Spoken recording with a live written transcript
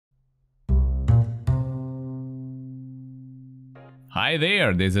Hi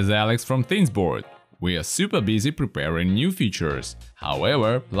there, this is Alex from ThingsBoard. We are super busy preparing new features.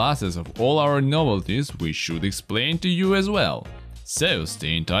 However, pluses of all our novelties we should explain to you as well. So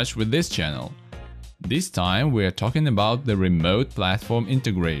stay in touch with this channel. This time we are talking about the remote platform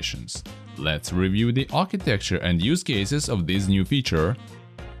integrations. Let's review the architecture and use cases of this new feature.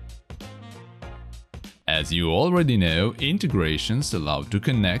 As you already know, integrations allow to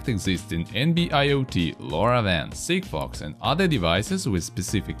connect existing NB-IoT, LoRaWAN, Sigfox and other devices with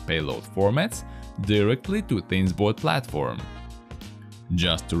specific payload formats directly to ThingsBoard platform.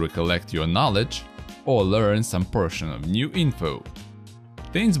 Just to recollect your knowledge or learn some portion of new info.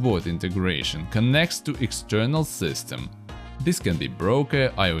 ThingsBoard integration connects to external system. This can be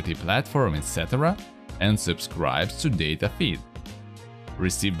broker, IoT platform, etc. and subscribes to data feed.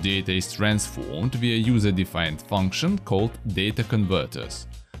 Received data is transformed via user-defined function called data converters.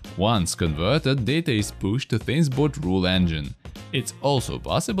 Once converted, data is pushed to ThingsBoard rule engine. It's also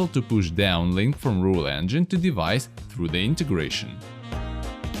possible to push downlink from rule engine to device through the integration.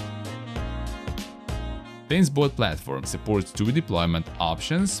 ThingsBoard platform supports two deployment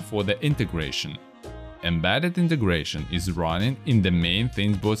options for the integration. Embedded integration is running in the main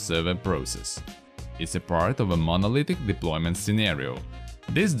ThingsBoard server process. It's a part of a monolithic deployment scenario.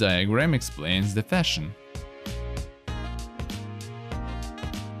 This diagram explains the fashion.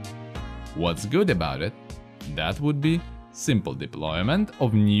 What's good about it? That would be simple deployment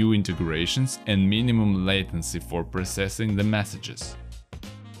of new integrations and minimum latency for processing the messages.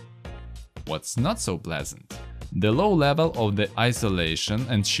 What's not so pleasant? The low level of the isolation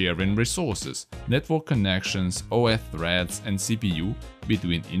and sharing resources, network connections, OS threads and CPU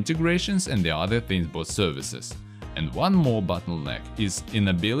between integrations and the other ThingsBoard services. And one more bottleneck is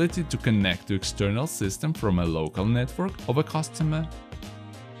inability to connect to external system from a local network of a customer.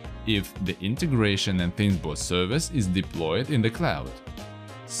 If the integration and ThingsBoard service is deployed in the cloud.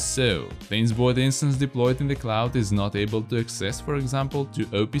 So, ThingsBoard instance deployed in the cloud is not able to access, for example, to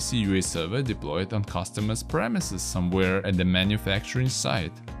opc-ua server deployed on customer's premises somewhere at the manufacturing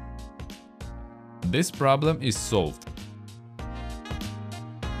site. This problem is solved.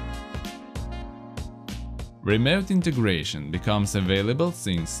 Remote integration becomes available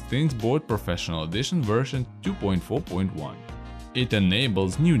since ThingsBoard Professional Edition version 2.4.1. It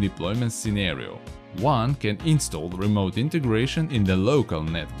enables new deployment scenario. One can install remote integration in the local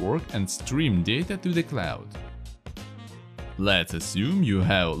network and stream data to the cloud. Let's assume you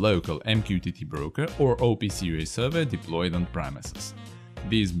have local MQTT broker or opc-ua server deployed on premises.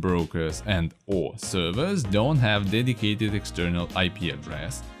 These brokers and/or servers don't have dedicated external IP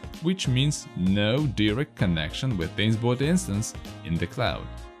address, which means no direct connection with ThingsBoard instance in the cloud.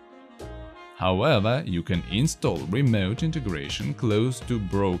 However, you can install remote integration close to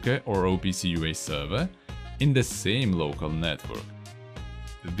broker or opc-ua server in the same local network.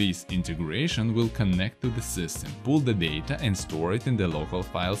 This integration will connect to the system, pull the data and store it in the local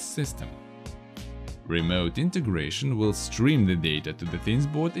file system. Remote integration will stream the data to the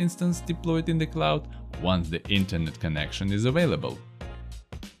ThingsBoard instance deployed in the cloud once the internet connection is available.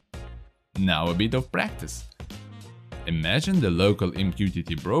 Now a bit of practice. Imagine the local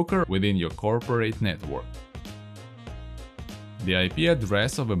MQTT broker within your corporate network. The IP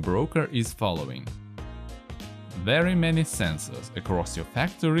address of a broker is following. Very many sensors across your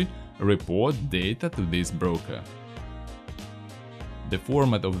factory report data to this broker. The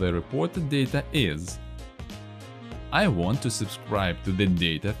format of the reported data is: I want to subscribe to the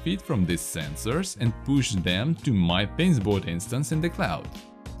data feed from these sensors and push them to my ThingsBoard instance in the cloud.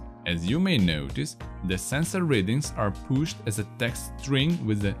 As you may notice, the sensor readings are pushed as a text string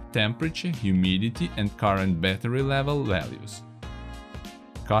with the temperature, humidity and current battery level values.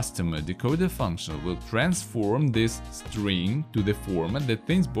 Customer decoder function will transform this string to the format that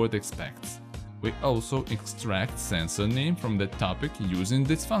ThingsBoard expects. We also extract sensor name from the topic using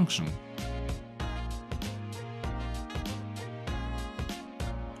this function.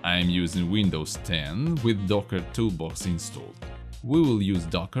 I am using Windows 10 with Docker Toolbox installed. We will use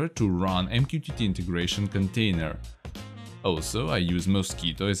Docker to run MQTT integration container. Also, I use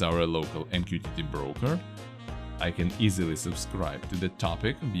Mosquito as our local MQTT broker. I can easily subscribe to the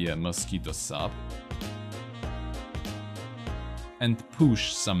topic via Mosquito sub and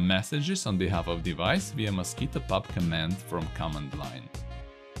push some messages on behalf of device via Mosquito pub command from command line.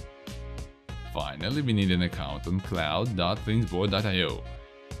 Finally, we need an account on cloud.thingsboard.io.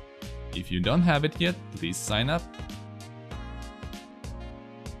 If you don't have it yet, please sign up.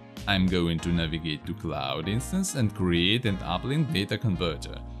 I'm going to navigate to Cloud instance and create an uplink data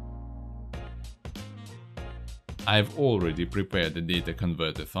converter. I've already prepared the data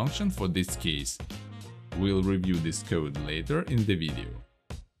converter function for this case. We'll review this code later in the video.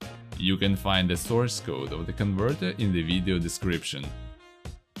 You can find the source code of the converter in the video description.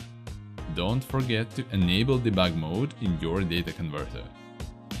 Don't forget to enable debug mode in your data converter.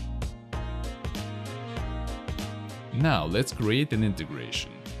 Now let's create an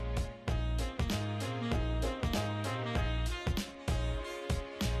integration.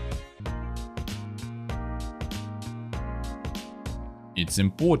 It's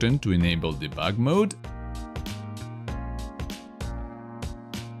important to enable debug mode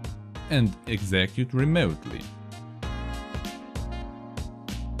and execute remotely.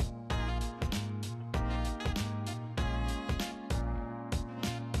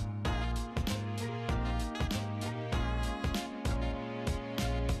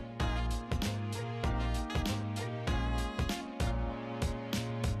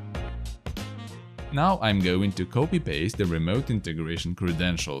 Now I'm going to copy-paste the remote integration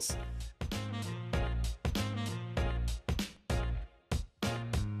credentials.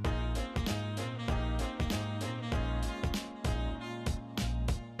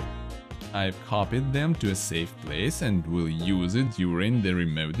 I've copied them to a safe place and will use it during the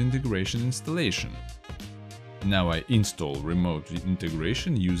remote integration installation. Now I install remote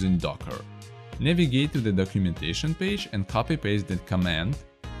integration using Docker. Navigate to the documentation page and copy-paste the command.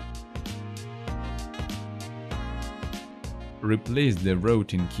 Replace the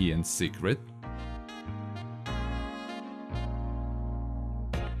routing key and secret.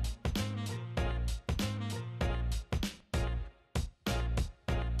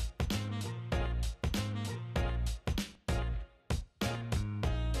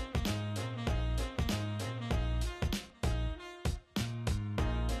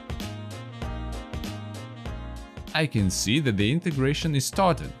 I can see that the integration is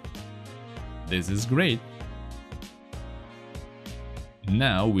started. This is great.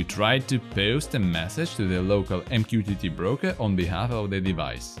 Now we try to post a message to the local MQTT broker on behalf of the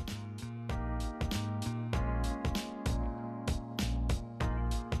device.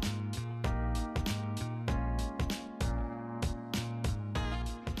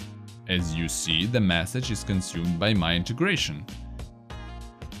 As you see, the message is consumed by my integration.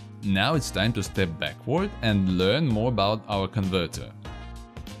 Now it's time to step backward and learn more about our converter.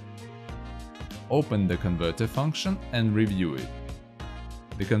 Open the converter function and review it.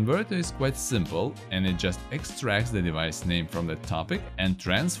 The converter is quite simple and it just extracts the device name from the topic and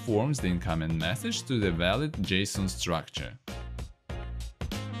transforms the incoming message to the valid JSON structure.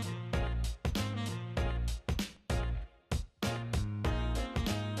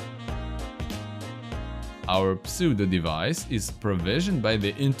 Our pseudo device is provisioned by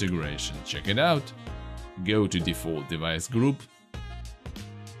the integration. Check it out. Go to default device group.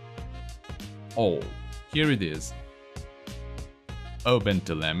 All. Here it is. Open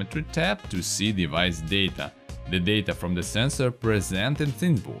Telemetry tab to see device data, the data from the sensor present in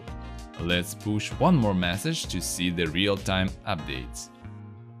ThingsBoard. Let's push one more message to see the real-time updates.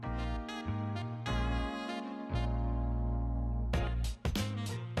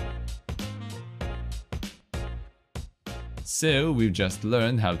 So we've just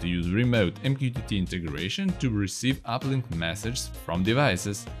learned how to use remote MQTT integration to receive uplink messages from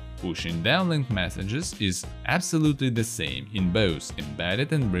devices. Pushing downlink messages is absolutely the same in both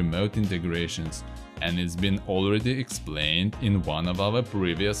embedded and remote integrations, and it's been already explained in one of our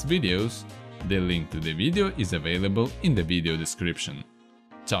previous videos. The link to the video is available in the video description.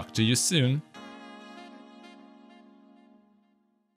 Talk to you soon!